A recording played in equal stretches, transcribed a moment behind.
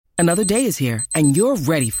Another day is here, and you're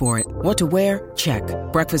ready for it. What to wear? Check.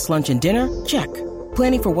 Breakfast, lunch, and dinner? Check.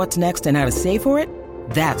 Planning for what's next and how to save for it?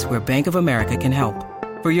 That's where Bank of America can help.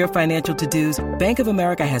 For your financial to-dos, Bank of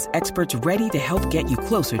America has experts ready to help get you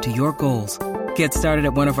closer to your goals. Get started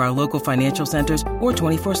at one of our local financial centers or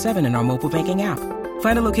 24/7 in our mobile banking app.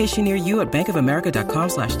 Find a location near you at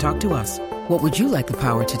bankofamerica.com/talktous. What would you like the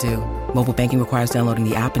power to do? Mobile banking requires downloading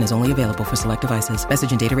the app and is only available for select devices.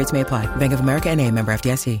 Message and data rates may apply. Bank of America N.A., member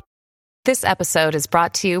FDIC. This episode is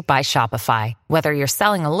brought to you by Shopify. Whether you're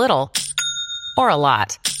selling a little or a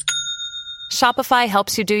lot, Shopify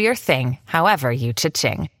helps you do your thing, however you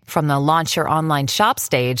cha-ching. From the launch your online shop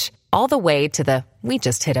stage, all the way to the we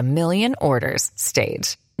just hit 1 million orders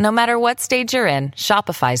stage. No matter what stage you're in,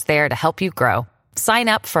 Shopify's there to help you grow. Sign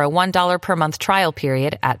up for a $1 per month trial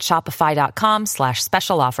period at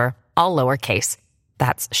shopify.com/special offer, all lowercase.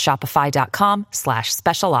 That's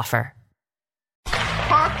shopify.com/special offer.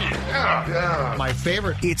 Hockey, yeah. My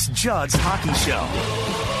favorite. It's Judd's Hockey Show.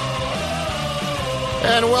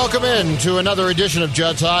 And welcome in to another edition of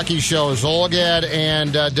Judd's Hockey Show. Zulgad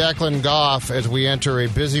and Declan Goff as we enter a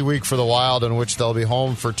busy week for the Wild, in which they'll be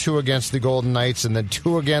home for 2 against the Golden Knights and then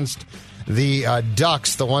 2 against the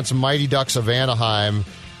Ducks, the once mighty Ducks of Anaheim.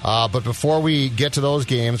 But before we get to those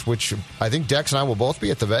games, which I think Dex and I will both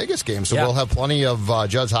be at the Vegas game, so we'll have plenty of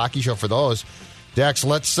Judd's Hockey Show for those. Dex,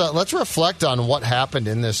 let's reflect on what happened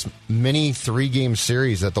in this mini 3-game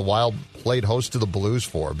series that the Wild played host to the Blues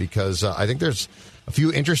for, because I think there's a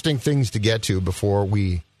few interesting things to get to before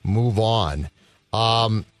we move on.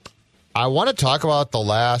 I want to talk about the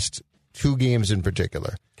last 2 games in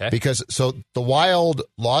particular. Okay. Because the Wild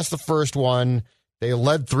lost the first one. They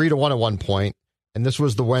led 3-1 at one point, and this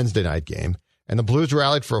was the Wednesday night game. And the Blues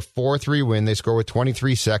rallied for a 4-3 win. They score with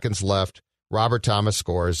 23 seconds left. Robert Thomas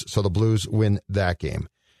scores, so the Blues win that game.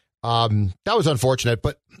 That was unfortunate,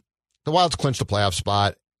 but the Wild's clinched a playoff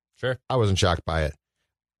spot. Sure. I wasn't shocked by it.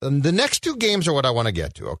 The next 2 games are what I want to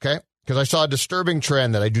get to, okay? Because I saw a disturbing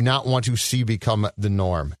trend that I do not want to see become the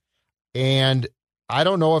norm. And I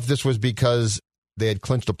don't know if this was because they had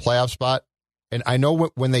clinched a playoff spot. And I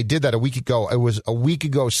know when they did that a week ago, it was a week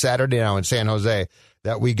ago Saturday now in San Jose,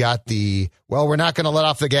 that we got we're not going to let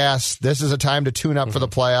off the gas. This is a time to tune up for the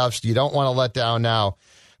playoffs. You don't want to let down now.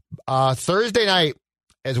 Thursday night,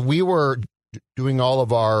 as we were doing all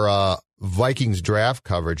of our Vikings draft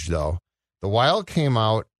coverage, though, the Wild came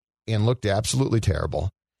out and looked absolutely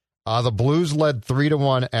terrible. The Blues led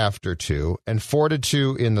 3-1 after 2 and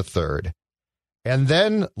 4-2 in the third. And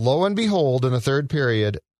then, lo and behold, in the third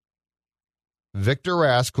period, Victor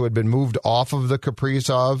Rask, who had been moved off of the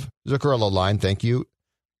Kaprizov-Zuccarello line, thank you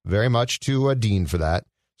very much to Dean for that,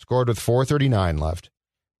 scored with 4:39 left.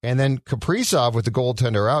 And then Kaprizov, with the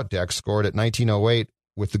goaltender out, Dex, scored at 19:08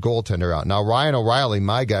 with the goaltender out. Now, Ryan O'Reilly,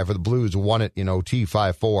 my guy for the Blues, won it in OT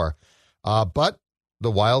 5-4. But the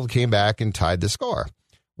Wild came back and tied the score.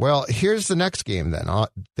 Well, here's the next game then.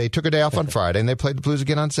 They took a day off on Friday, and they played the Blues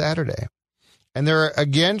again on Saturday. And they're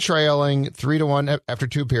again trailing 3-1 after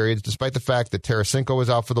 2 periods, despite the fact that Tarasenko was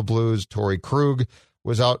out for the Blues, Torrey Krug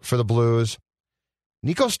was out for the Blues.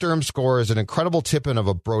 Nico Sturm scores an incredible tip-in of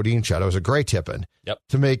a Brodin shot. It was a great tip-in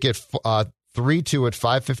to make it 3-2 at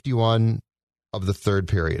 5:51 of the third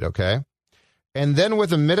period, okay? And then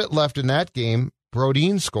with a minute left in that game,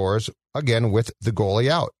 Brodin scores, again with the goalie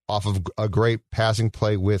out, off of a great passing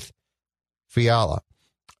play with Fiala.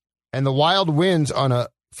 And the Wild wins on a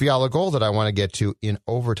Fiala goal that I want to get to in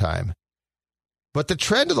overtime. But the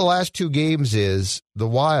trend of the last 2 games is the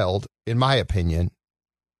Wild, in my opinion,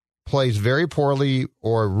 plays very poorly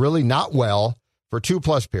or really not well for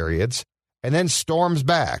 2+ periods and then storms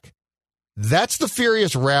back. That's the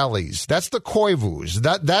furious rallies. That's the Koivus.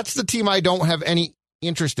 That's the team I don't have any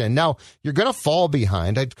interest in. Now, you're going to fall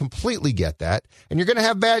behind. I completely get that. And you're going to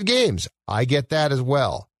have bad games. I get that as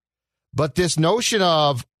well. But this notion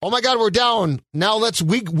of, oh my God, we're down. Now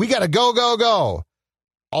we got to go,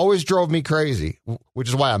 always drove me crazy, which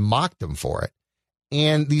is why I mocked them for it.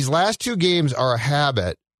 And these last 2 games are a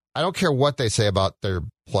habit. I don't care what they say about their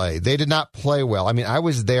play. They did not play well. I mean, I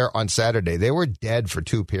was there on Saturday. They were dead for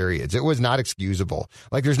 2 periods. It was not excusable.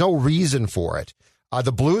 Like, there's no reason for it.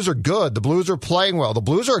 The Blues are good. The Blues are playing well. The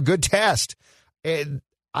Blues are a good test. And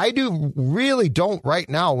I really don't right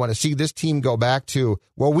now want to see this team go back to,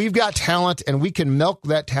 well, we've got talent and we can milk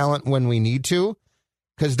that talent when we need to,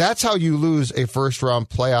 because that's how you lose a first-round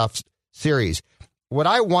playoff series. What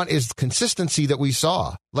I want is consistency that we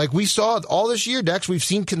saw. Like we saw all this year, Dex, we've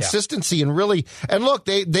seen consistency and really, and look,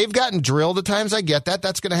 they've gotten drilled at times. I get that.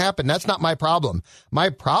 That's going to happen. That's not my problem. My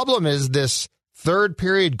problem is this third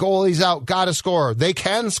period, goalies out, got to score. They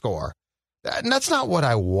can score. And that's not what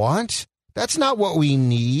I want. That's not what we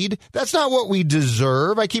need. That's not what we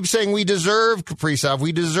deserve. I keep saying we deserve Kaprizov.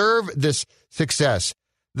 We deserve this success.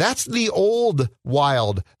 That's the old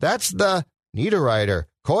Wild. That's the Niederreiter,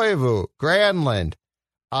 Koivu, Granlund.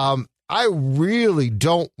 I really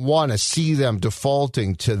don't want to see them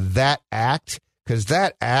defaulting to that act because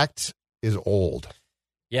that act is old.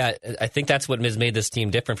 Yeah, I think that's what has made this team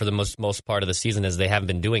different for the most part of the season is they haven't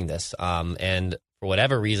been doing this. And for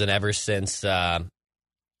whatever reason, ever since they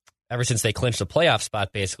clinched the playoff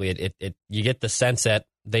spot, basically, you get the sense that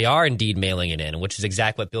they are indeed mailing it in, which is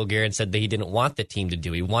exactly what Bill Guerin said that he didn't want the team to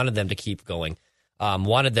do. He wanted them to keep going,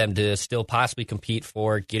 wanted them to still possibly compete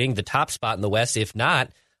for getting the top spot in the West, if not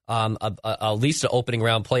at least an opening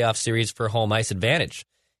round playoff series for home ice advantage.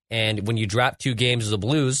 And when you drop 2 games as the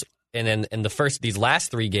Blues, and then in these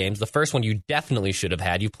last 3 games, the first one you definitely should have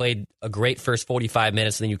had. You played a great first 45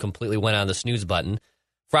 minutes, and then you completely went on the snooze button.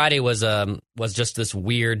 Friday was just this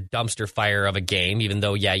weird dumpster fire of a game, even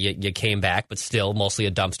though, yeah, you came back, but still mostly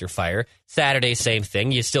a dumpster fire. Saturday, same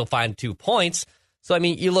thing. You still find 2 points. So, I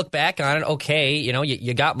mean, you look back on it, okay,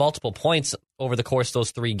 you got multiple points over the course of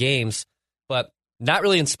those 3 games, but not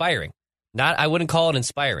really inspiring. I wouldn't call it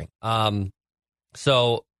inspiring.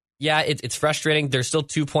 So, yeah, it's frustrating. They're still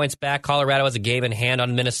 2 points back. Colorado has a game in hand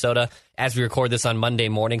on Minnesota as we record this on Monday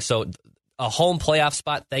morning. So a home playoff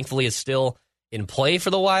spot, thankfully, is still in play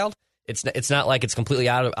for the Wild. It's not like it's completely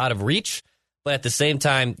out of reach. But at the same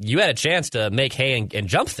time, you had a chance to make hay and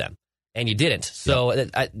jump them, and you didn't. So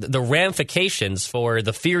the ramifications for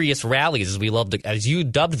the furious rallies, as you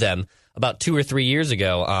dubbed them about 2 or 3 years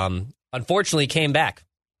ago, unfortunately came back.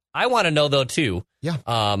 I want to know, though, too. Yeah.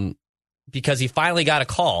 Because he finally got a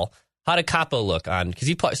call. How did Capo look on?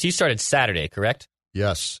 Because he started Saturday, correct?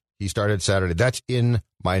 Yes, he started Saturday. That's in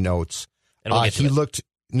my notes. And we'll he looked.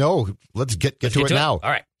 No, let's get to it now. All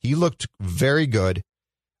right. He looked very good.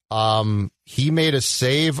 He made a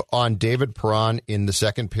save on David Perron in the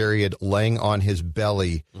second period, laying on his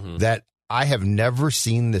belly. That I have never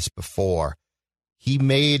seen this before.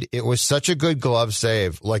 It was such a good glove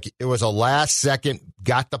save. Like it was a last second,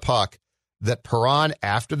 got the puck. That Perron,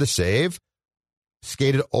 after the save,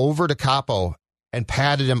 skated over to Capo and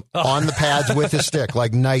patted him on the pads with his stick.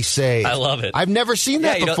 Like, nice save. I love it. I've never seen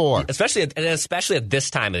that before. Especially at this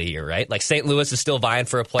time of the year, right? Like, St. Louis is still vying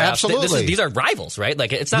for a playoff. Absolutely. These are rivals, right?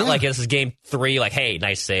 Like, it's not like this is game 3, like, hey,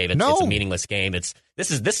 nice save. It's a meaningless game. This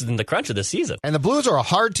is in the crunch of the season. And the Blues are a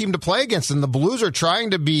hard team to play against, and the Blues are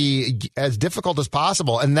trying to be as difficult as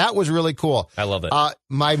possible, and that was really cool. I love it.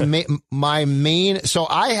 My main, so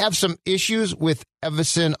I have some issues with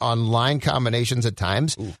Evason on line combinations at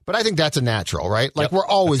times, but I think that's a natural, right? Like we're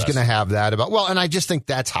always going to have that and I just think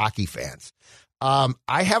that's hockey fans.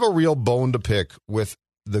 I have a real bone to pick with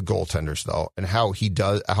the goaltenders though, and how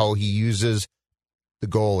he uses the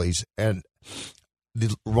goalies. And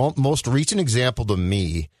the most recent example to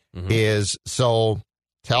me is, so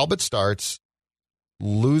Talbot starts,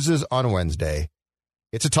 loses on Wednesday.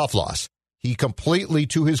 It's a tough loss. He completely,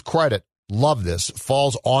 to his credit, love this,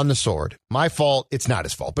 falls on the sword. My fault. It's not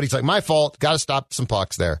his fault, but he's like, my fault. Got to stop some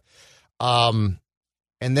pucks there. And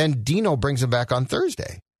then Dino brings him back on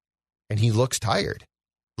Thursday, and he looks tired.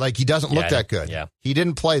 Like he doesn't look that good. Yeah. He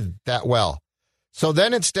didn't play that well. So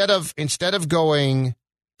then instead of going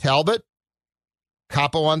Talbot,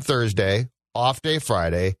 Capo on Thursday, off day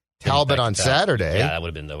Friday, Talbot on Saturday. Yeah, that would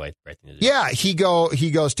have been the right thing to do. Yeah, he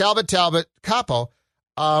goes Talbot, Capo.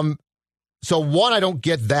 So one, I don't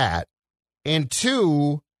get that. And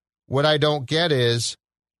 2, what I don't get is,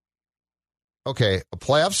 okay, a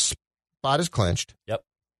playoff spot is clinched. Yep.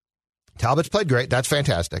 Talbot's played great. That's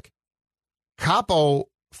fantastic. Capo,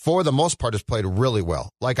 for the most part, has played really well.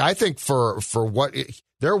 Like I think for what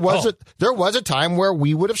there was a time where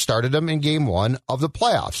we would have started him in game 1 of the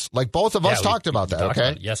playoffs. Like both of us talked about that.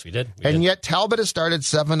 Okay. Yes, we did. Yet Talbot has started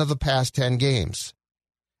 7 of the past 10 games.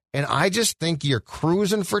 And I just think you're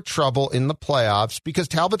cruising for trouble in the playoffs because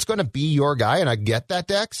Talbot's going to be your guy, and I get that,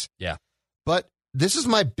 Dex. Yeah. But this is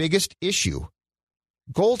my biggest issue,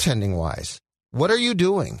 goaltending-wise. What are you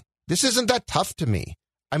doing? This isn't that tough to me.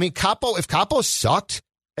 I mean, if Capo sucked,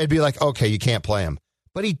 it'd be like, okay, you can't play him.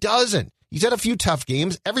 But he doesn't. He's had a few tough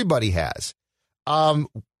games. Everybody has.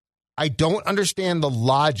 I don't understand the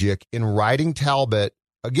logic in riding Talbot.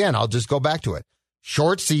 Again, I'll just go back to it.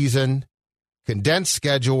 Short season, condensed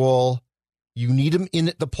schedule. You need him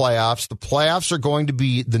in the playoffs. The playoffs are going to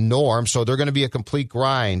be the norm, so they're going to be a complete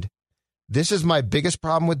grind. This is my biggest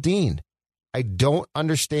problem with Dean. I don't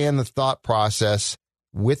understand the thought process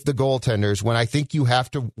with the goaltenders when I think you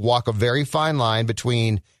have to walk a very fine line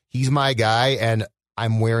between he's my guy and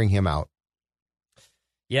I'm wearing him out.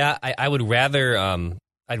 Yeah, I would rather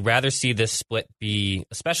I'd rather see this split be,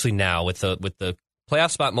 especially now with the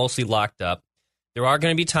playoff spot mostly locked up. There are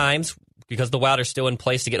going to be times, because the Wild are still in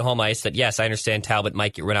place to get home ice, that yes, I understand Talbot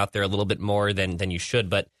might get run out there a little bit more than you should,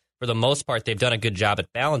 but for the most part, they've done a good job at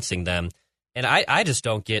balancing them. And I just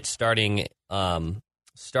don't get starting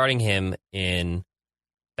him in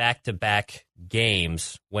back-to-back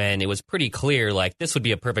games when it was pretty clear like this would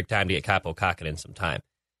be a perfect time to get Kaapo Kähkönen some time.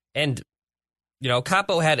 And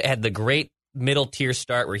Kaapo had the great middle tier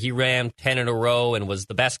start where he ran 10 in a row and was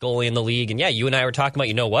the best goalie in the league. And yeah, you and I were talking about,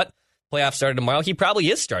 you know what? Playoffs started tomorrow. He probably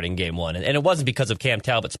is starting game one. And it wasn't because of Cam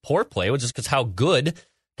Talbot's poor play. It was just because how good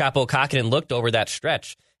Kaapo Kähkönen looked over that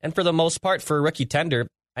stretch. And for the most part, for a rookie tender,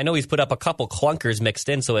 I know he's put up a couple clunkers mixed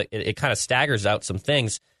in, so it kind of staggers out some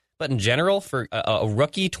things. But in general, for a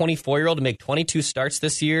rookie 24-year-old to make 22 starts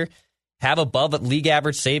this year, have above league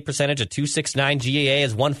average save percentage, a .269 GAA,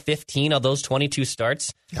 has won 15 of those 22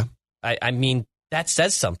 starts. Yeah. I mean, that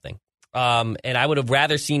says something. And I would have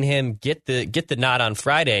rather seen him get the nod on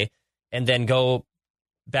Friday and then go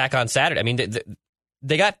back on Saturday. I mean,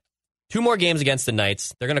 they got 2 more games against the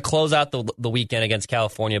Knights. They're going to close out the weekend against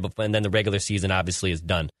California, and then the regular season obviously is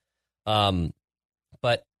done.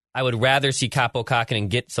 But I would rather see Kaapo Kähkönen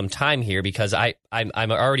get some time here because I'm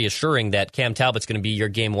already assuring that Cam Talbot's going to be your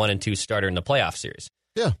game 1 and 2 starter in the playoff series.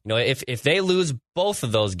 Yeah. If they lose both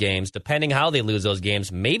of those games, depending how they lose those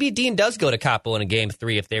games, maybe Dean does go to Kaapo in a game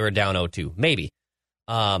 3 if they were down 0-2. Maybe.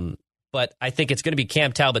 But I think it's going to be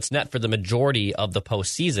Cam Talbot's net for the majority of the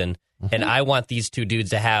postseason, and I want these two dudes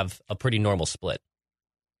to have a pretty normal split.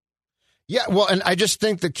 Yeah, well, and I just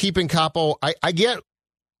think that keeping Kaapo, I get,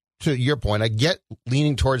 to your point, I get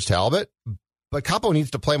leaning towards Talbot, but Kaapo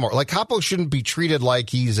needs to play more. Like, Kaapo shouldn't be treated like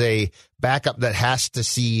he's a backup that has to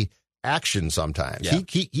see action sometimes. Yeah.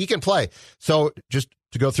 He can play. So just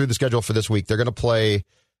to go through the schedule for this week, they're going to play,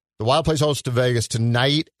 the Wild plays host to Vegas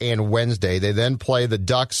tonight and Wednesday. They then play the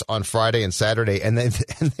Ducks on Friday and Saturday, and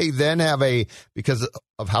they then have because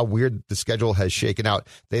of how weird the schedule has shaken out,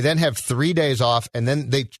 they then have 3 days off, and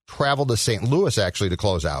then they travel to St. Louis actually to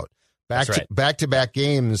close out. Back-to-back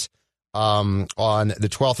games on the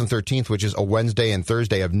 12th and 13th, which is a Wednesday and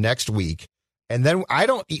Thursday of next week. And then I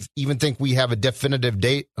don't even think we have a definitive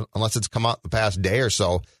date, unless it's come out the past day or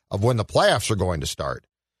so, of when the playoffs are going to start.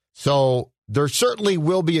 So there certainly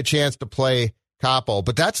will be a chance to play Kaapo,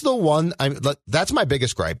 but that's the one, that's my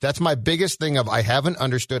biggest gripe. That's my biggest thing of I haven't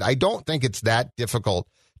understood. I don't think it's that difficult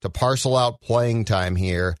to parcel out playing time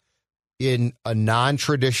here in a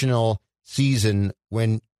non-traditional season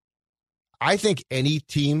when I think any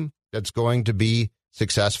team that's going to be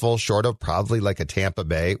successful, short of probably like a Tampa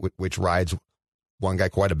Bay, which rides one guy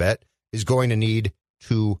quite a bit, is going to need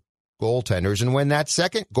 2 goaltenders. And when that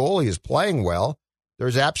second goalie is playing well,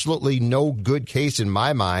 there's absolutely no good case in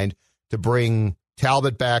my mind to bring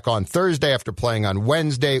Talbot back on Thursday after playing on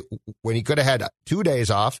Wednesday when he could have had 2 days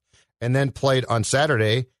off and then played on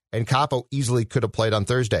Saturday, and Kaapo easily could have played on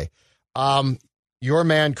Thursday. Your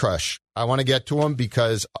man crush, I want to get to him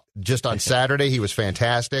because just on Saturday he was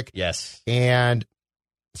fantastic. Yes. And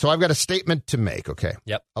so I've got a statement to make, okay?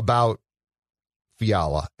 Yep. About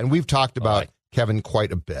Fiala. And we've talked about Kevin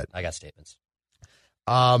quite a bit. I got statements.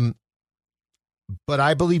 But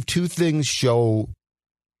I believe 2 things show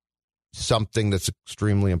something that's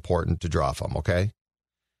extremely important to draw from, okay?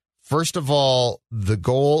 First of all, the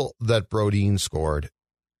goal that Brodin scored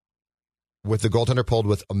with the goaltender pulled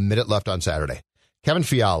with a minute left on Saturday. Kevin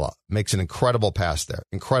Fiala makes an incredible pass there.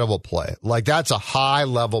 Incredible play. Like, that's a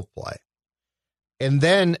high-level play. And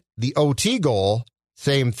then the OT goal,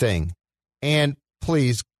 same thing. And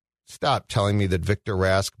please stop telling me that Victor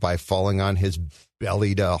Rask, by falling on his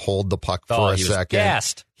belly to hold the puck for a second,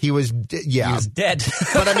 gassed. He was dead.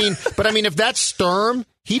 but I mean, if that's Sturm,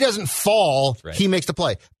 he doesn't fall. Right. He makes the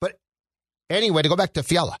play. But anyway, to go back to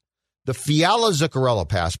Fiala, the Fiala-Zuccarello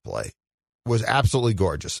pass play was absolutely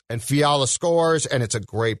gorgeous. And Fiala scores, and it's a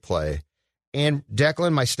great play. And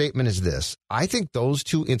Declan, my statement is this. I think those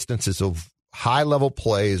 2 instances of high-level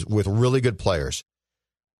plays with really good players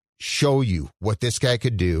show you what this guy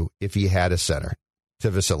could do if he had a center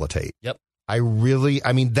to facilitate. Yep. I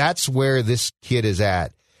mean, that's where this kid is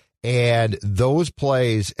at. And those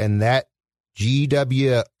plays and that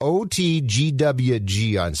GWG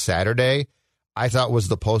on Saturday, I thought was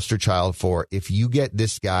the poster child for if you get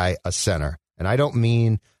this guy a center. And I don't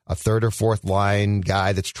mean a 3rd or 4th line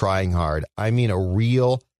guy that's trying hard. I mean a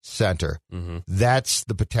real center. Mm-hmm. That's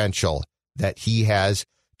the potential that he has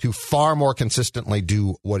to far more consistently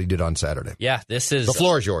do what he did on Saturday. Yeah, this is... The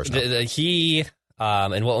floor is yours.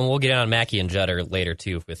 And we'll get in on Mackey and Jutter later,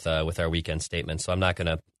 too, with our weekend statement, so I'm not going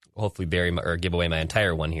to hopefully give away my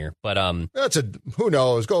entire one here. But who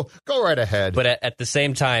knows? Go right ahead. But at the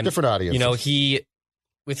same time, different audience. You know,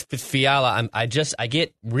 with Fiala, I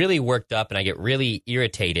get really worked up and I get really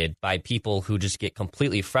irritated by people who just get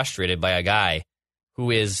completely frustrated by a guy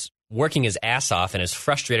who is working his ass off and is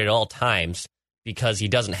frustrated at all times because he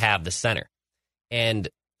doesn't have the center. And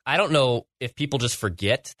I don't know if people just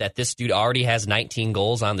forget that this dude already has 19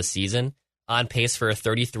 goals on the season, on pace for a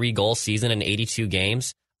 33-goal season in 82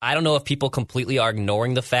 games. I don't know if people completely are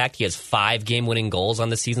ignoring the fact he has 5 game-winning goals on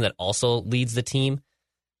the season that also leads the team.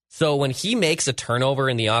 So when he makes a turnover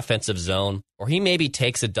in the offensive zone, or he maybe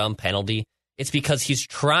takes a dumb penalty, it's because he's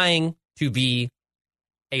trying to be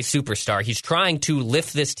a superstar. He's trying to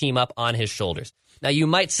lift this team up on his shoulders. Now, you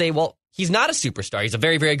might say, well, he's not a superstar. He's a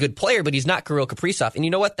very, very good player, but he's not Kirill Kaprizov. And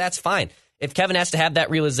you know what? That's fine. If Kevin has to have that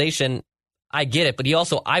realization, I get it. But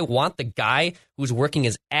I want the guy who's working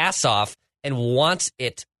his ass off and wants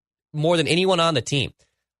it more than anyone on the team.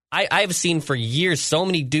 I've seen for years so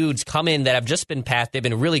many dudes come in that have just been passed. They've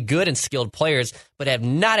been really good and skilled players, but have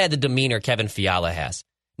not had the demeanor Kevin Fiala has.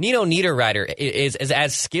 Nino Niederreiter is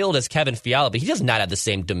as skilled as Kevin Fiala, but he does not have the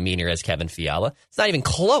same demeanor as Kevin Fiala. It's not even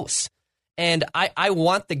close. And I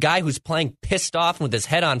want the guy who's playing pissed off with his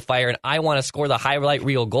head on fire, and I want to score the highlight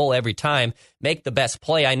reel goal every time, make the best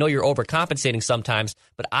play. I know you're overcompensating sometimes,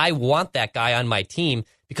 but I want that guy on my team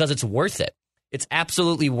because it's worth it. It's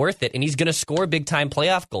absolutely worth it, and he's going to score big-time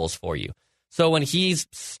playoff goals for you. So when he's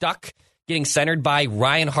stuck getting centered by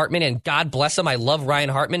Ryan Hartman, and God bless him, I love Ryan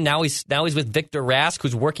Hartman. Now he's with Victor Rask,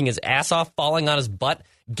 who's working his ass off, falling on his butt,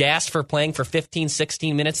 gassed for playing for 15,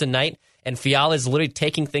 16 minutes a night, and Fiala is literally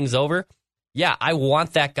taking things over. Yeah, I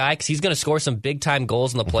want that guy because he's going to score some big-time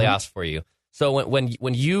goals in the playoffs for you. So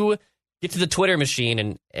when you get to the Twitter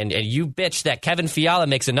machine and you bitch that Kevin Fiala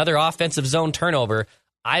makes another offensive zone turnover,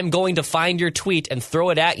 I'm going to find your tweet and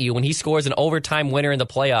throw it at you when he scores an overtime winner in the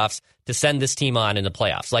playoffs to send this team on in the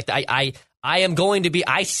playoffs. Like I am going to be,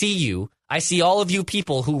 I see you. I see all of you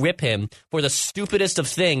people who rip him for the stupidest of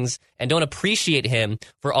things and don't appreciate him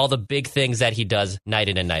for all the big things that he does night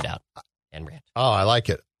in and night out. And rant. Oh, I like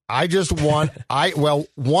it. I just want, I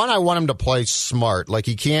want him to play smart. Like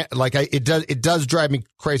he can't, it does drive me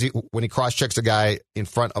crazy when he cross-checks a guy in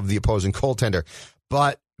front of the opposing goaltender.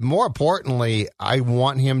 But more importantly, I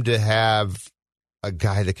want him to have a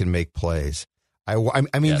guy that can make plays. I mean,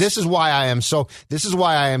 yes. This is why I am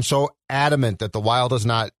so adamant that the Wild is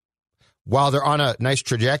not, while they're on a nice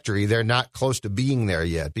trajectory, they're not close to being there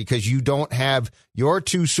yet because you don't have your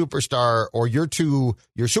two superstar or your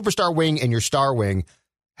superstar wing and your star wing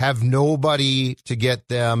have nobody to get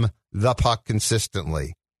them the puck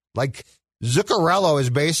consistently. Like Zuccarello is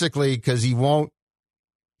basically because he won't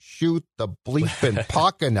shoot the bleeping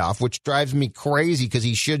puck enough, which drives me crazy because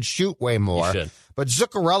he should shoot way more. But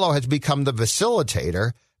Zuccarello has become the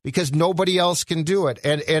facilitator because nobody else can do it.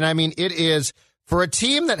 And I mean, it is for a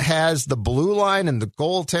team that has the blue line and the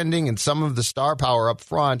goaltending and some of the star power up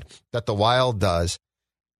front that the Wild does.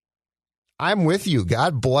 I'm with you.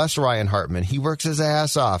 God bless Ryan Hartman. He works his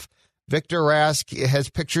ass off. Victor Rask has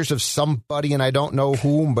pictures of somebody, and I don't know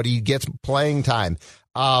whom, but he gets playing time.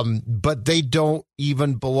 But they don't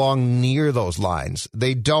even belong near those lines.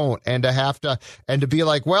 They don't. And to be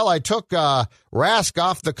like, well, I took Rask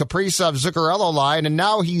off the Kaprizov Zuccarello line, and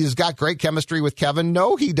now he's got great chemistry with Kevin.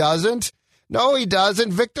 No, he doesn't.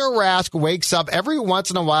 Victor Rask wakes up every once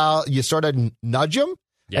in a while. You sort of nudge him.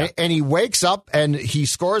 Yeah. And he wakes up and he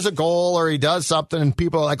scores a goal or he does something, and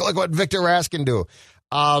people are like, look what Victor Rask can do.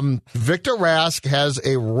 Victor Rask has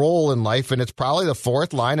a role in life, and it's probably the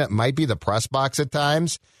fourth line. It might be the press box at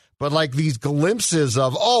times, but like these glimpses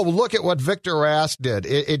of, oh, look at what Victor Rask did.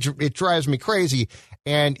 It drives me crazy.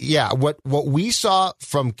 And yeah, what we saw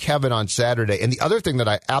from Kevin on Saturday, and the other thing that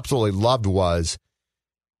I absolutely loved was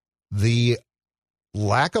the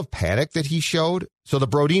lack of panic that he showed. So the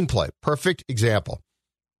Brodin play, perfect example.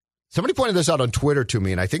 Somebody pointed this out on Twitter to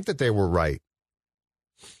me, and I think that they were right.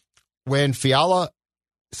 When Fiala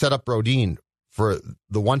set up Brodin for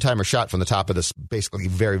the one-timer shot from the top of this basically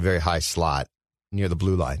very, very high slot near the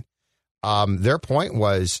blue line, their point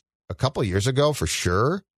was a couple of years ago for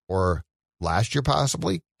sure, or last year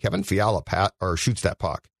possibly, Kevin Fiala shoots that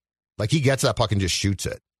puck. Like he gets that puck and just shoots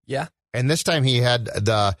it. Yeah. And this time he had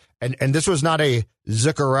and this was not a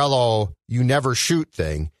Zuccarello, you never shoot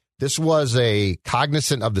thing. This was a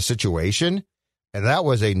cognizant of the situation, and that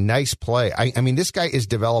was a nice play. I mean, this guy is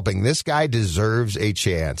developing. This guy deserves a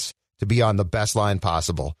chance to be on the best line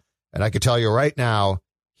possible. And I can tell you right now,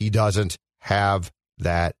 he doesn't have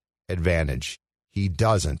that advantage. He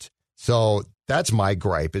doesn't. So That's my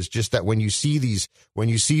gripe, is just that when you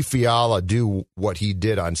see Fiala do what he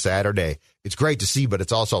did on Saturday, it's great to see, but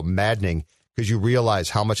it's also maddening because you realize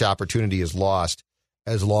how much opportunity is lost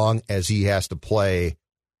as long as he has to play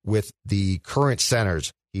with the current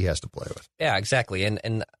centers he has to play with. Yeah, exactly.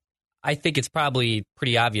 And I think it's probably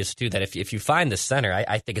pretty obvious, too, that if you find the center,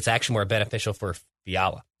 I think it's actually more beneficial for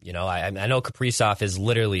Fiala. You know, I know Kaprizov is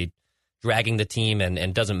literally dragging the team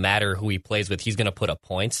and doesn't matter who he plays with. He's going to put up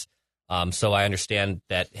points. So I understand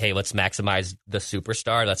that, hey, let's maximize the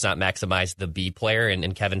superstar. Let's not maximize the B player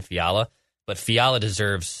in Kevin Fiala. But Fiala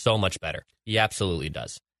deserves so much better. He absolutely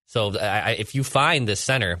does. So if you find this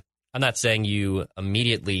center, I'm not saying you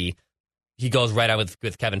immediately, he goes right on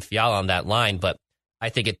with Kevin Fiala on that line, but I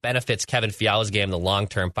think it benefits Kevin Fiala's game in the long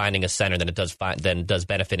term finding a center than it does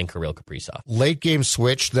benefiting Kirill Kaprizov. Late game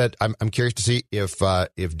switch that I'm curious to see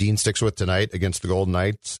if Dean sticks with tonight against the Golden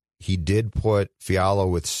Knights. He did put Fiala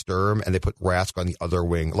with Sturm, and they put Rask on the other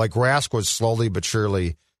wing. Like, Rask was slowly but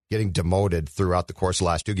surely getting demoted throughout the course of the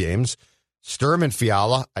last two games. Sturm and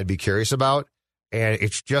Fiala, I'd be curious about, and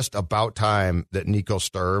it's just about time that Nico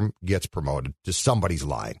Sturm gets promoted to somebody's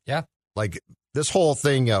line. Yeah. Like, this whole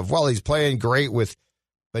thing of, well, he's playing great with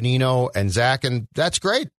Bonino and Zach, and that's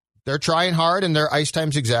great. They're trying hard, and their ice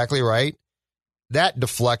time's exactly right. That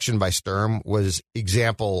deflection by Sturm was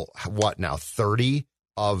example, 30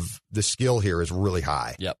 of the skill here is really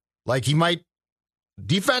high. Yep. Like,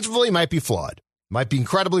 defensively might be flawed, might be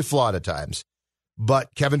incredibly flawed at times,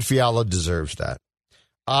 but Kevin Fiala deserves that.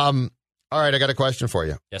 All right, I got a question for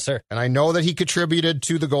you. Yes, sir. And I know that he contributed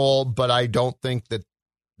to the goal, but I don't think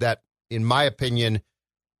that in my opinion,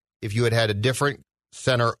 if you had a different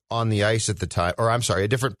center on the ice at the time, or I'm sorry, a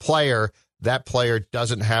different player, that player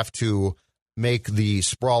doesn't have to make the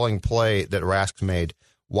sprawling play that Rask made.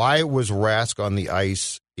 Why was Rask on the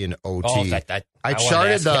ice in OT? Oh, in fact, I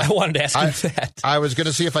wanted to ask you that. I was going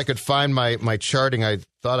to see if I could find my charting. I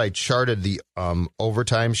thought I charted the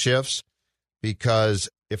overtime shifts because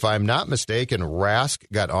if I'm not mistaken, Rask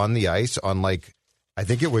got on the ice on I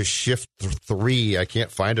think it was shift 3. I can't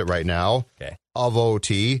find it right now. Okay. Of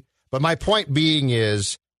OT. But my point being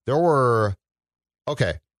is there were,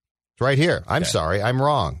 it's right here. I'm sorry. I'm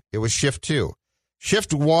wrong. It was shift 2.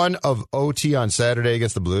 Shift 1 of OT on Saturday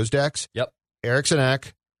against the Blues Decks. Yep. Eriksson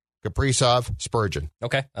Ek, Kaprizov, Spurgeon.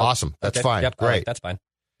 Okay. Awesome. That's fine. Yep. Great. Right. That's fine.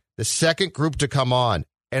 The second group to come on.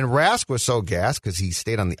 And Rask was so gassed because he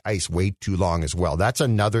stayed on the ice way too long as well. That's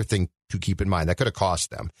another thing to keep in mind. That could have cost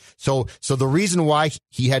them. So the reason why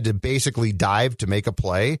he had to basically dive to make a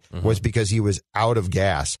play was because he was out of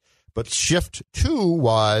gas. But shift 2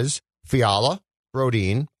 was Fiala,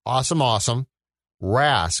 Brodin, awesome,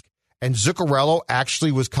 Rask, and Zuccarello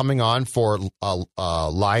actually was coming on for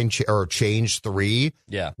line change 3.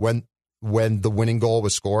 Yeah. When the winning goal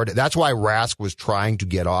was scored. That's why Rask was trying to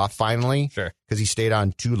get off finally. Sure. Because he stayed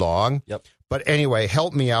on too long. Yep. But anyway,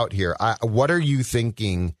 help me out here. What are you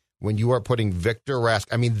thinking when you are putting Victor Rask?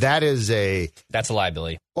 I mean, that's a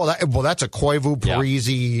liability. Well, that's a Koivu,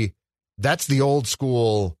 Parisi. Yeah. That's the old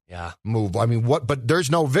school move. I mean, but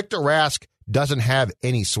there's no Victor Rask doesn't have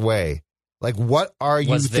any sway. Like, what are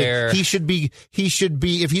you thinking? He should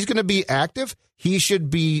be, if he's going to be active, he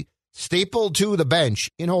should be stapled to the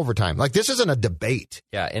bench in overtime. Like, this isn't a debate.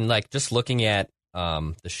 Yeah, and just looking at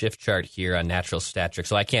the shift chart here on Natural Stat Trick,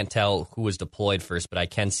 so I can't tell who was deployed first, but I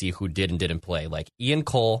can see who did and didn't play. Like Ian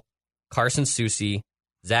Cole, Carson Soucy,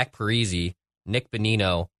 Zach Parise, Nick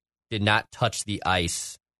Bonino did not touch the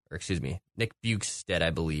ice. Or excuse me, Nick Bukestad, I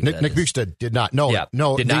believe. Nick Bukestad did not. No,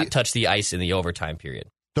 did not touch the ice in the overtime period.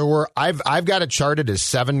 There were I've got it charted as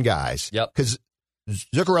 7 guys. Yep. Because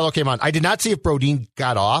Zuccarello came on. I did not see if Brodin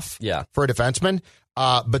got off. Yeah. For a defenseman.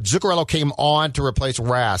 But Zuccarello came on to replace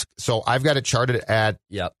Rask. So I've got it charted at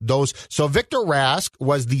those. So Victor Rask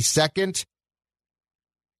was the second,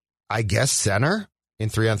 I guess, center in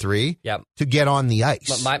 3-on-3 to get on the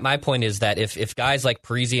ice. My point is that if guys like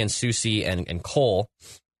Parise and Soucy and Cole,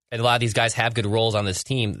 and a lot of these guys have good roles on this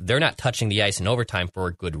team, they're not touching the ice in overtime for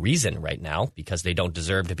a good reason right now because they don't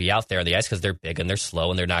deserve to be out there on the ice because they're big and they're slow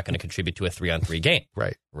and they're not going to contribute to a 3-on-3 game.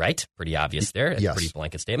 Right? Pretty obvious there. Yes. Pretty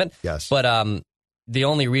blanket statement. Yes. But the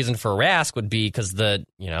only reason for Rask would be because the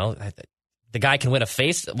guy can win a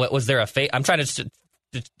face. What was there a face? I'm trying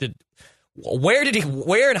to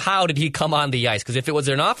where and how did he come on the ice? Because if it was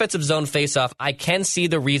an offensive zone faceoff, I can see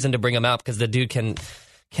the reason to bring him out because the dude can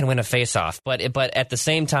win a faceoff. But at the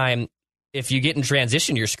same time, if you get in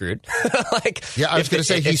transition, you're screwed. I was going to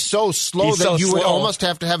say he's so slow would almost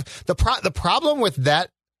have to have the problem with that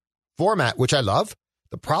format, which I love.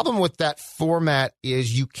 The problem with that format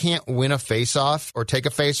is you can't win a faceoff or take a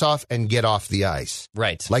faceoff and get off the ice.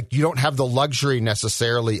 Right. Like, you don't have the luxury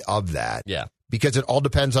necessarily of that. Yeah. Because it all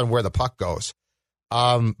depends on where the puck goes.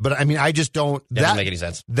 But I mean, I just don't. That doesn't make any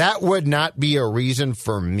sense. That would not be a reason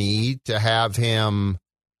for me to have him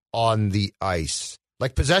on the ice.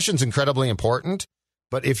 Like, possession's incredibly important,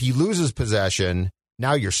 but if he loses possession,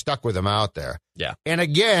 now you're stuck with him out there. Yeah. And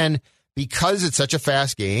again, because it's such a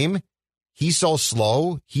fast game, he's so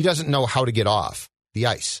slow, he doesn't know how to get off the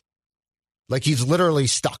ice. Like, he's literally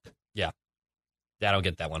stuck. Yeah. I don't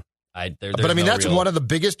get that one. But I mean, that's one of the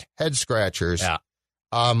biggest head scratchers. Yeah.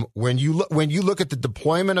 When you look at the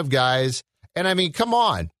deployment of guys, and I mean, come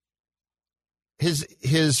on,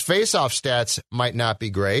 his face-off stats might not be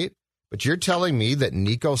great, but you're telling me that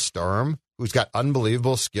Nico Sturm, who's got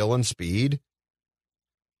unbelievable skill and speed,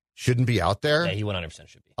 shouldn't be out there? Yeah, he 100%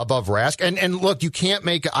 should be above Rask. And look, you can't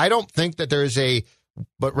make. I don't think that there's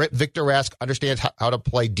but Victor Rask understands how to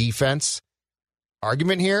play defense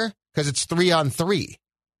argument here, because it's 3-on-3.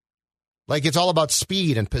 Like, it's all about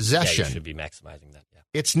speed and possession. Yeah, you should be maximizing that. Yeah.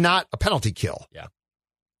 It's not a penalty kill. Yeah.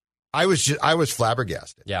 I was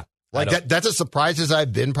flabbergasted. Yeah. Like, that's as surprised as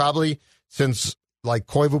I've been probably since, like,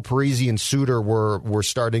 Koivu, Parise, and Suter were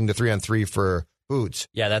starting the 3-on-3 for Boots.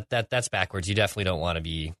 Yeah, that's backwards. You definitely don't want to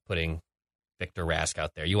be putting Victor Rask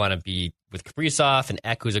out there. You want to be with Kaprizov and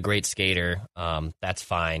Ek, who's a great skater. That's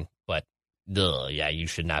fine. But, you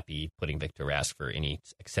should not be putting Victor Rask for any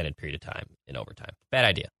extended period of time in overtime. Bad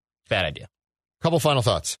idea. Couple final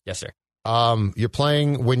thoughts. Yes, sir.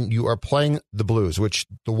 When you are playing the Blues, which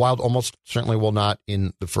the Wild almost certainly will not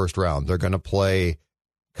in the first round. They're going to play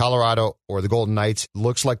Colorado or the Golden Knights.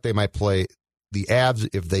 Looks like they might play the Avs.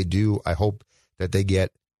 If they do, I hope that they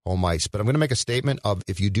get home ice. But I'm going to make a statement of,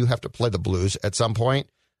 if you do have to play the Blues at some point,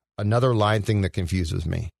 another line thing that confuses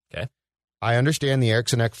me. Okay. I understand the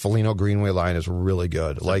Eriksson Ek Foligno Greenway line is really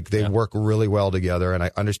good. Like, they work really well together, and I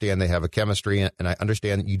understand they have a chemistry, and I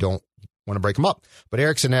understand that you don't want to break them up. But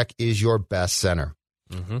Eriksson Ek is your best center.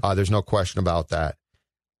 Mm-hmm. There's no question about that.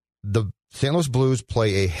 The St. Louis Blues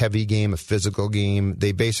play a heavy game, a physical game.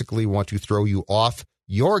 They basically want to throw you off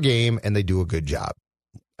your game, and they do a good job.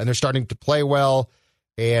 And they're starting to play well,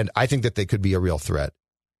 and I think that they could be a real threat.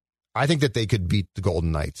 I think that they could beat the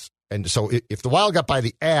Golden Knights. And so if the Wild got by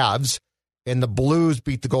the Avs and the Blues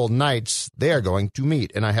beat the Golden Knights, they are going to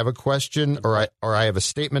meet. And I have a question, or I have a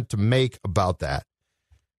statement to make about that.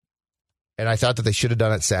 And I thought that they should have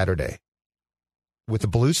done it Saturday. With the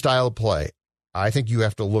Blues style of play, I think you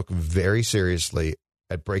have to look very seriously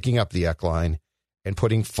at breaking up the Ek line and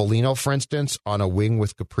putting Foligno, for instance, on a wing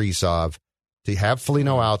with Kaprizov, to have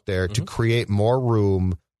Foligno out there to create more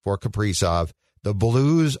room for Kaprizov. The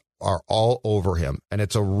Blues are all over him, and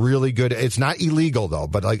it's a really good. It's not illegal though,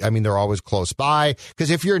 but they're always close by,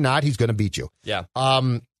 because if you're not, he's going to beat you. Yeah.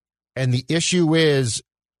 And the issue is,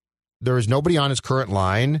 there is nobody on his current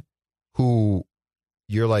line who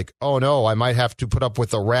you're like, oh no, I might have to put up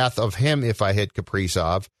with the wrath of him if I hit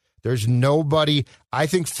Kaprizov. There's nobody. I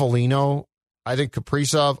think Foligno. I think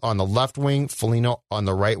Kaprizov on the left wing, Foligno on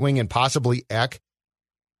the right wing, and possibly Ek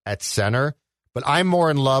at center. But I'm more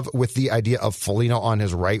in love with the idea of Foligno on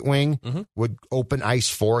his right wing would open ice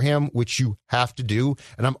for him, which you have to do.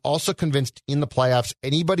 And I'm also convinced in the playoffs,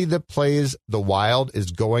 anybody that plays the Wild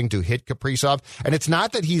is going to hit Kaprizov. And it's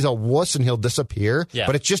not that he's a wuss and he'll disappear,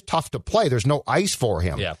 but it's just tough to play. There's no ice for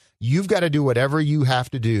him. Yeah. You've got to do whatever you have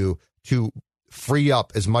to do to free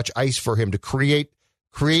up as much ice for him to create.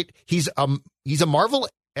 He's a marvel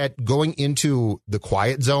at going into the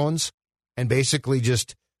quiet zones and basically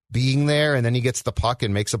just being there, and then he gets the puck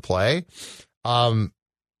and makes a play. And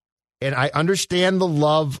I understand the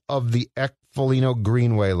love of the Ek Foligno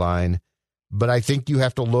Greenway line, but I think you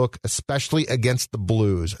have to look, especially against the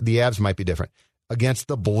Blues. The Avs might be different. Against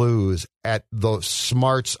the Blues, at the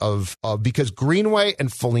smarts of because Greenway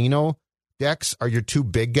and Foligno, Dex, are your two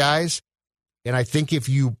big guys. And I think if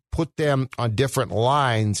you put them on different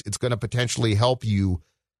lines, it's going to potentially help you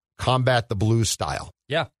combat the Blues style.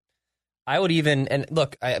 Yeah. I would even, and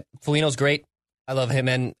look, Foligno's great. I love him.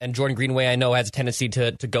 And Jordan Greenway, I know, has a tendency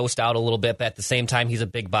to ghost out a little bit, but at the same time, he's a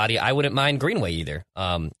big body. I wouldn't mind Greenway either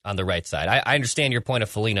on the right side. I understand your point of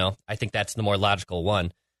Foligno. I think that's the more logical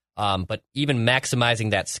one. But even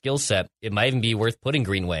maximizing that skill set, it might even be worth putting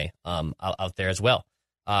Greenway out there as well.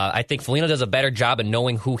 I think Foligno does a better job of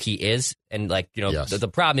knowing who he is. And, the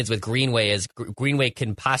problem is with Greenway is Greenway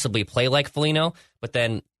can possibly play like Foligno, but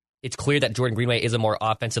then it's clear that Jordan Greenway is a more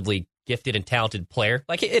offensively gifted and talented player.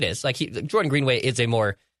 Like, it is. Jordan Greenway is a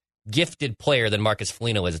more gifted player than Marcus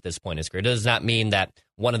Foligno is at this point in his career. It does not mean that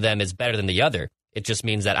one of them is better than the other. It just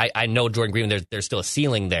means that I know Jordan Greenway, there's still a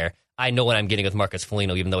ceiling there. I know what I'm getting with Marcus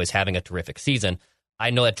Foligno, even though he's having a terrific season. I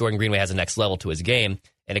know that Jordan Greenway has a next level to his game,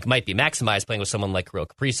 and it might be maximized playing with someone like Kirill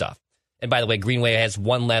Kaprizov. And by the way, Greenway has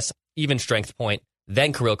one less even strength point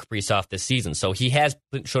than Kirill Kaprizov this season. So he has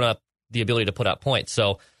shown up the ability to put up points.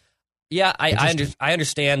 So, yeah, I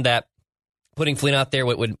understand that putting Foligno out there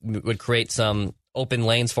would create some open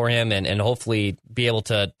lanes for him and hopefully be able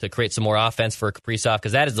to create some more offense for Kaprizov,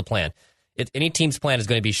 because that is the plan. Any team's plan is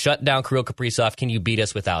going to be shut down Kirill Kaprizov. Can you beat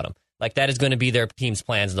us without him? Like, that is going to be their team's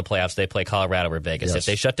plans in the playoffs. They play Colorado or Vegas. Yes. If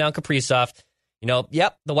they shut down Kaprizov,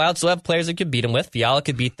 the Wild still have players that could beat him with. Fiala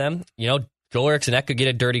could beat them. Joel Eriksson Ek could get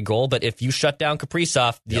a dirty goal. But if you shut down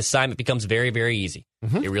Kaprizov, the assignment becomes very, very easy.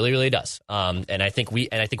 Mm-hmm. It really, really does. And I think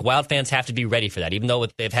Wild fans have to be ready for that. Even though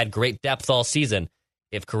they've had great depth all season,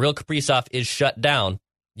 if Kirill Kaprizov is shut down,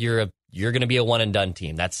 you're going to be a one and done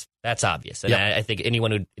team. That's obvious. And I think anyone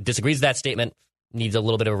who disagrees with that statement needs a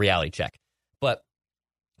little bit of a reality check.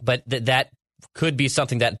 But that could be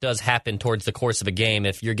something that does happen towards the course of a game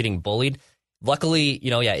if you're getting bullied. Luckily,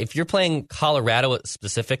 if you're playing Colorado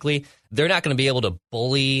specifically, they're not going to be able to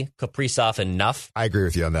bully Kaprizov enough. I agree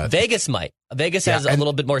with you on that. Vegas might. Vegas has a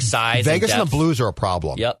little bit more size. Vegas and the Blues are a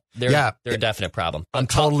problem. Yep. They're a definite problem. I'm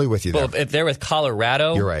totally with you there. But if they're with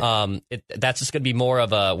Colorado, you're right. That's just going to be more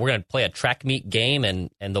of we're going to play a track meet game, and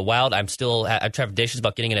the Wild, I have trepidations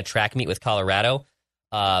about getting in a track meet with Colorado.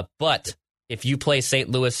 But if you play St.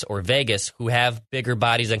 Louis or Vegas, who have bigger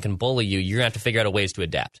bodies and can bully you, you're going to have to figure out ways to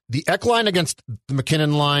adapt. The Ek line against the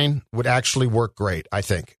McKinnon line would actually work great, I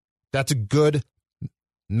think. That's a good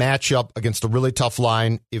matchup against a really tough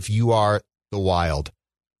line if you are the Wild.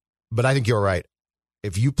 But I think you're right.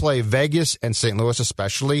 If you play Vegas and St. Louis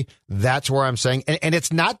especially, that's where I'm saying. And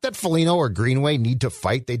it's not that Foligno or Greenway need to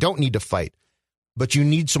fight. They don't need to fight. But you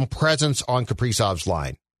need some presence on Kaprizov's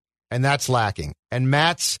line. And that's lacking. And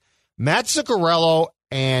Matt Zuccarello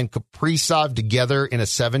and Kaprizov together in a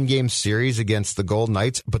 7-game series against the Golden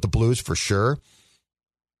Knights, but the Blues for sure.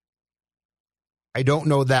 I don't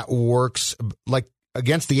know that works. Like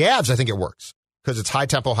against the Avs, I think it works because it's high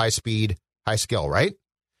tempo, high speed, high skill, right?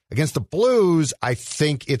 Against the Blues, I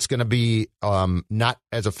think it's going to be not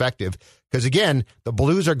as effective because, again, the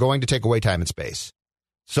Blues are going to take away time and space.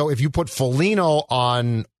 So if you put Foligno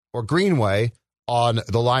on or Greenway on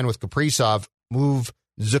the line with Kaprizov, move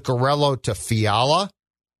Zuccarello to Fiala,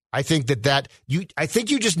 I think I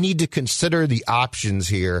think you just need to consider the options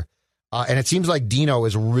here. And it seems like Dino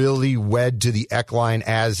is really wed to the Ek line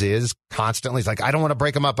as is constantly. He's like, I don't want to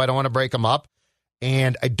break him up.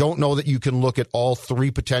 And I don't know that you can look at all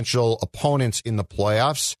three potential opponents in the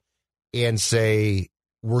playoffs and say,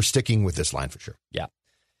 we're sticking with this line for sure. Yeah.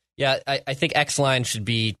 Yeah, I think X line should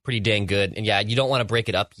be pretty dang good. And yeah, you don't want to break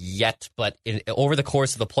it up yet, but over the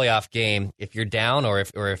course of the playoff game, if you're down or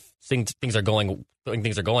if things are going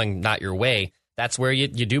not your way, that's where you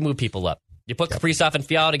do move people up. You put Kaprizov and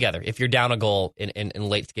Fiala together. If you're down a goal in a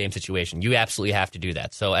late game situation, you absolutely have to do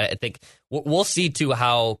that. So I think we'll see too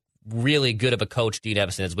how really good of a coach Dean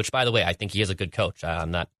Evason is, which by the way, I think he is a good coach.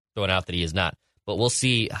 I'm not throwing out that he is not, but we'll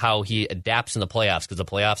see how he adapts in the playoffs because the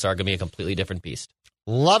playoffs are going to be a completely different beast.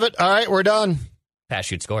 Love it. All right, we're done. Pass,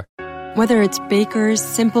 shoot, score. Whether it's Baker's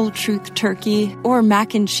Simple Truth Turkey or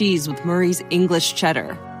mac and cheese with Murray's English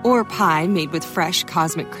Cheddar or pie made with fresh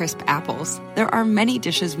Cosmic Crisp apples, there are many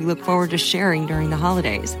dishes we look forward to sharing during the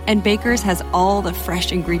holidays. And Baker's has all the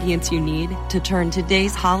fresh ingredients you need to turn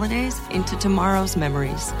today's holidays into tomorrow's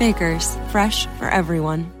memories. Baker's, fresh for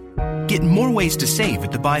everyone. Get more ways to save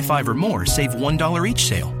at the Buy 5 or More Save $1 each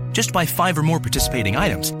sale. Just buy 5 or more participating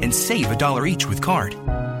items and save $1 each with card.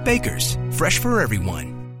 Baker's, fresh for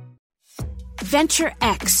everyone. Venture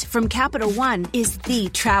X from Capital One is the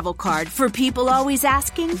travel card for people always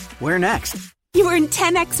asking, where next? You earn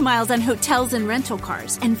 10x miles on hotels and rental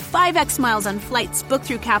cars and 5x miles on flights booked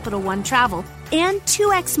through Capital One Travel and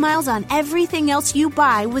 2x miles on everything else you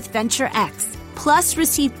buy with Venture X. Plus,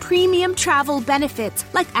 receive premium travel benefits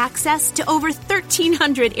like access to over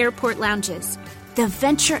 1,300 airport lounges. The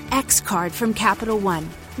Venture X card from Capital One.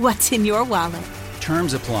 What's in your wallet?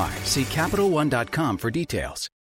 Terms apply. See CapitalOne.com for details.